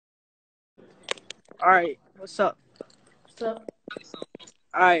All right, what's up? What's up?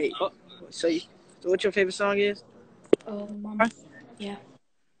 All right, so what your favorite song is? Yeah.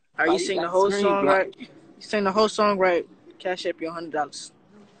 Are you sing the whole song right? You sing the whole song right? Cash up your $100.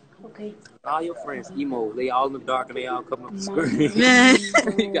 Okay. All your friends, emo, they all in the dark and they all come up the screen. Man,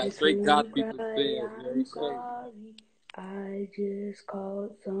 You got straight God people fans, I'm sorry. I just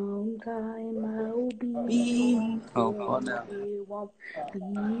called sometime I'll be home. Oh, now. It won't be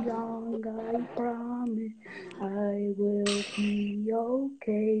long, I promise. I will be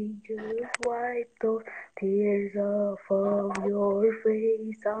okay. Just wipe those tears off of your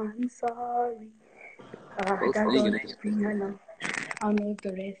face. I'm sorry. That's the only thing I know. I don't know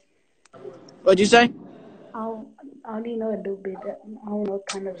the rest. what'd you say? I only know a little bit. I don't know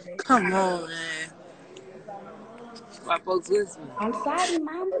kind of rest. Come on, man. Why folks listen? I'm sorry,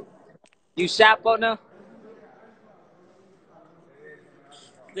 Mom. You shop on now?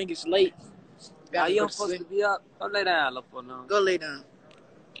 I think it's late. Are you supposed to be up? Go lay down, look for now. Go lay down.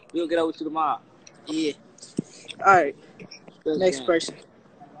 We'll get out with you tomorrow. Yeah. All right. Next person.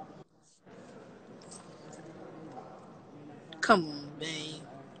 Come on, man.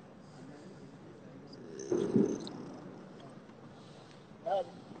 No,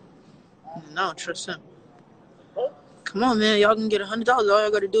 I don't trust him. Come on, man. Y'all can get $100. All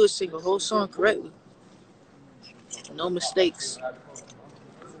y'all gotta do is sing a whole song correctly. No mistakes.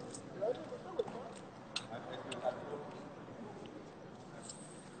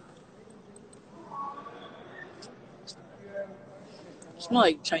 Smell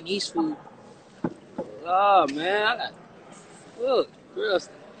like Chinese food. Oh, man. Look, girl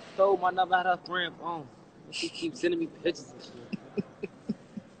stole my number out of her friend's phone. She keeps sending me pictures and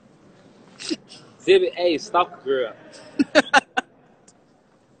shit. Exhibit A, stalker girl.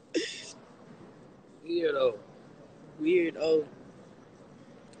 Weirdo.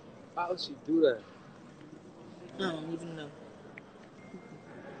 Why would she do that? I don't even know.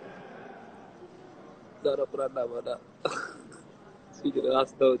 No. Speaking of, I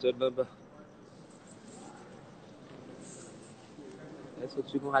stole your number. That's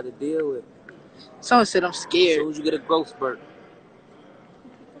what you're going to have to deal with. Someone said I'm scared. As soon as you get a growth spurt.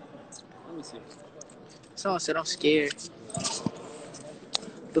 Let me see. Someone said I'm scared.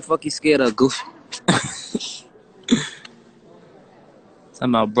 What the fuck you scared of, Goofy? Talking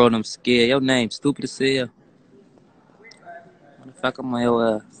about, bro, I'm scared. Your name stupid as hell. What the fuck am I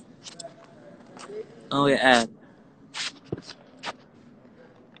your ass? Oh, your ass.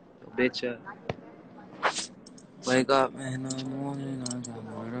 Your bitch ass. Wake up, man, in the morning, I got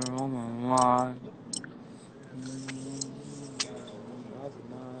murder on my mind.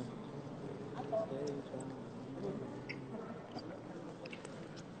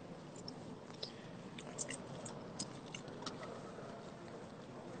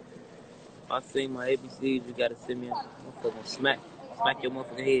 If I sing my ABCs, you gotta send me a motherfucking smack your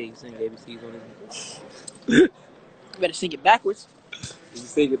motherfucking head. You sing ABCs on this. You better sing it backwards. If you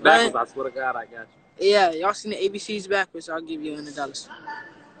sing it backwards, I swear to God, I got you. Yeah, y'all sing the ABCs backwards, I'll give you $100.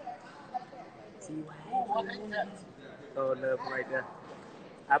 Oh, love right there.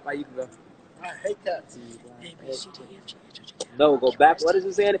 How about you can go? I hate that. No, go back. What did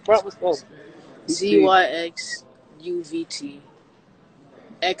you say in the front was for? ZYXUVT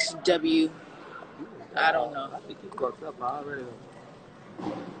XW. I don't know. I think you fucked up already.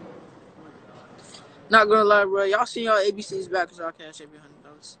 Not gonna lie, bro. Y'all seen y'all ABCs backwards, I'll cash up your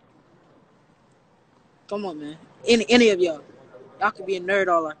 $100. Come on, man. Any of y'all. Y'all could be a nerd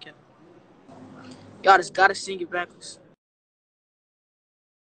all I can. Y'all just gotta sing it backwards.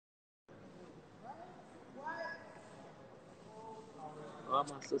 Oh,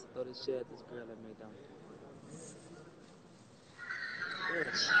 my sister throw this shit at this girl at McDonald's.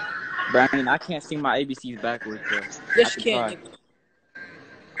 Brandon, I can't sing my ABCs backwards, bro. Yes, you can.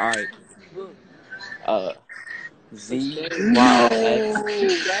 Alright. Z, Y, X.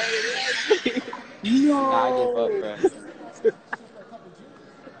 No. Nah, I give up,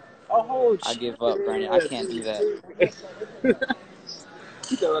 bro. I give up, Brandon. I can't do that.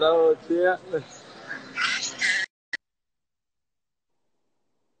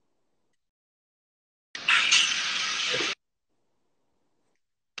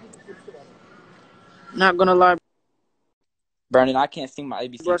 Not gonna lie, Brandon, I can't sing my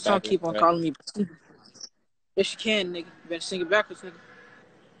ABCs bro. backwards. Don't keep on calling me. Yes, you can, nigga. You better sing it backwards, nigga.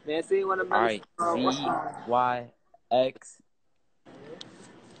 Man, see one of my. Alright. Z, Y, X.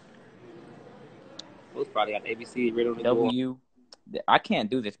 Those probably got the ABC written on the W. I can't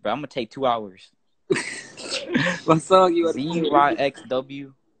do this, bro. I'm gonna take 2 hours. What song you want to Z, Y, X,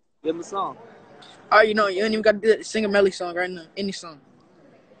 W. Give him a song. Alright, you know, you ain't even gotta do that. Sing a melody song right now. Any song.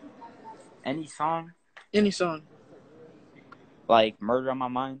 Any song? Any song. Like Murder on My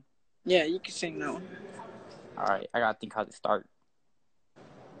Mind? Yeah, you can sing that one. Alright, I gotta think how to start.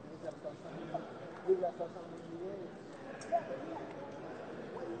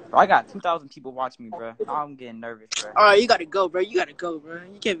 Bro, I got 2,000 people watching me, bro. Now I'm getting nervous, bro. All right, you gotta go, bro. You gotta go, bro.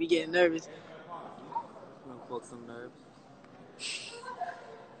 You can't be getting nervous. I'm gonna fuck some nerves.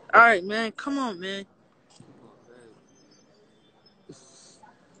 All right, man. Come on, man.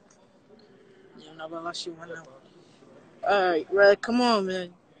 Yeah, I'm not gonna let you one now. All right, bro. Come on,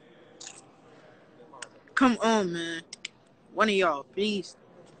 man. Come on, man. One of y'all, please.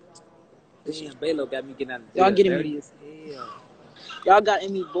 Damn, Balo got me getting out of Y'all jail. getting Dirty me. as hell. Y'all got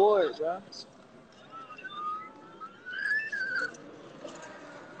me bored, bro.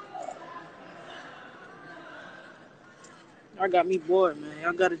 Y'all got me bored, man.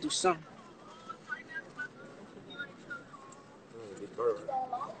 Y'all gotta do something.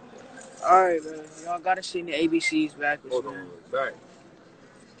 All right, man. Y'all gotta sing the ABCs backwards, man.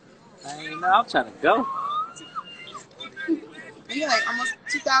 I ain't know. I'm trying to go. You like almost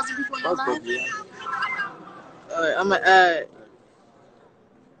 2,000 people in your life? All right, I'm gonna add.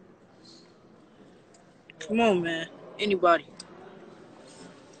 Come on, man. Anybody.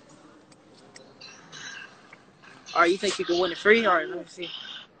 All right, you think you can win it free? All right, let me see.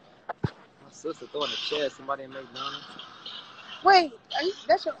 My sister throwing a chair at somebody in McDonald's. Wait,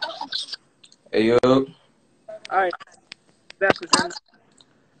 that's your Hey, yo. All right, backwards right now.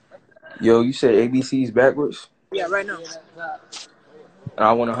 Yo, you said ABC's backwards? Yeah, right now. And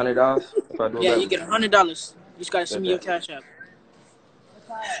I won $100 if I do it Yeah, you backwards? get $100. You just gotta send Bet me your that. cash app.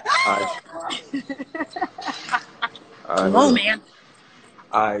 Alright. Alright, Come hold on, up. man.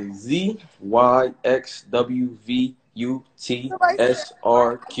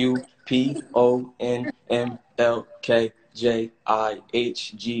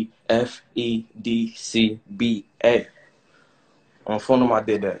 IZYXWVUTSRQPONNLKJIHGFEDCBA. On phone number, I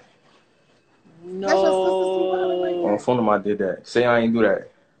did that. On No. phone number, I did that. Say I ain't do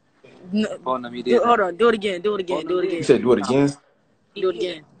that. No. Phone number, you did Hold that. on. Do it again. Do it again. Do it You again. said do it again? Do it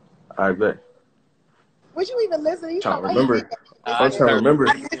again. I bet. Would you even listen? You Trying know to why you did remember. that? I I'm just trying to heard remember.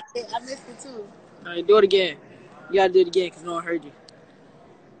 I missed it. I missed it too. All right, do it again. You gotta do it again because no one heard you.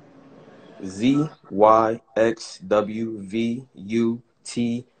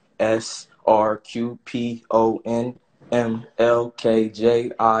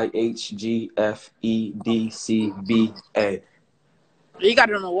 ZYXWVUTSRQPONNLKJIHGFEDCBA. You got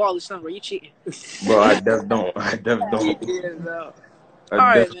it on the wall or something, bro. You cheating. Bro, I def don't. I def he don't. did though. I All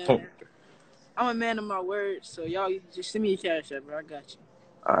right, def man. don't. I'm a man of my word, so y'all just send me your cash app, bro. I got you.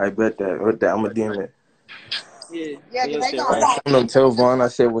 I bet that. With that, I'm going to DM it. Yeah. Yeah, Real because they shit, gonna right? stop. I'm tell Vaughn I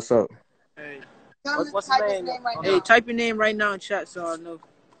said what's up. All right. Tell him to What's type his his name? name right Hey, now. type your name right now in chat so I know.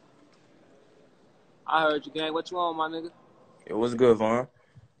 I heard you, gang. What you on, my nigga? It was good, Vaughn.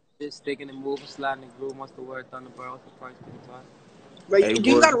 Just sticking and moving, sliding the groove. What's the word? Thunderbird. What's the price? Bro, Hey, do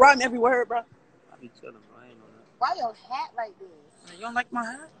you boy. gotta rhyme every word, bro? I be chilling, bro. I ain't on that. Why your hat like this? You don't like my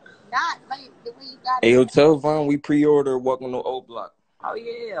hat? Not like the way you got Hey, it. yo, tell Vaughn we pre-order Welcome to Old Block. Oh,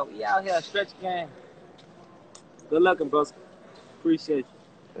 yeah. We out here. Stretch gang. Good looking, bro. Appreciate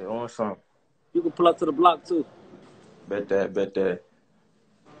you. Hey, on something. You can pull up to the block, too. Bet that, bet that.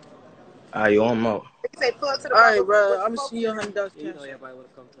 All right, yo, I'm out. They say pull up to the All right, block, bro. but I'm gonna see you $100 Yeah, you cash know app. everybody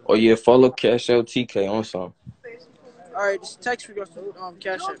would come to the Oh, yeah, follow Cash Out TK on something. All right, just text me your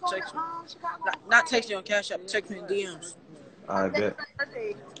cash app. Text me. Not text me on cash app. Text me in DMs. I bet.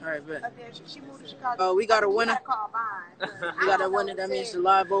 All right, bet. She moved to Chicago. We got a winner. Call mine. We got a winner. That means it's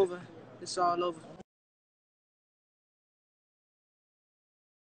live over. It's all over.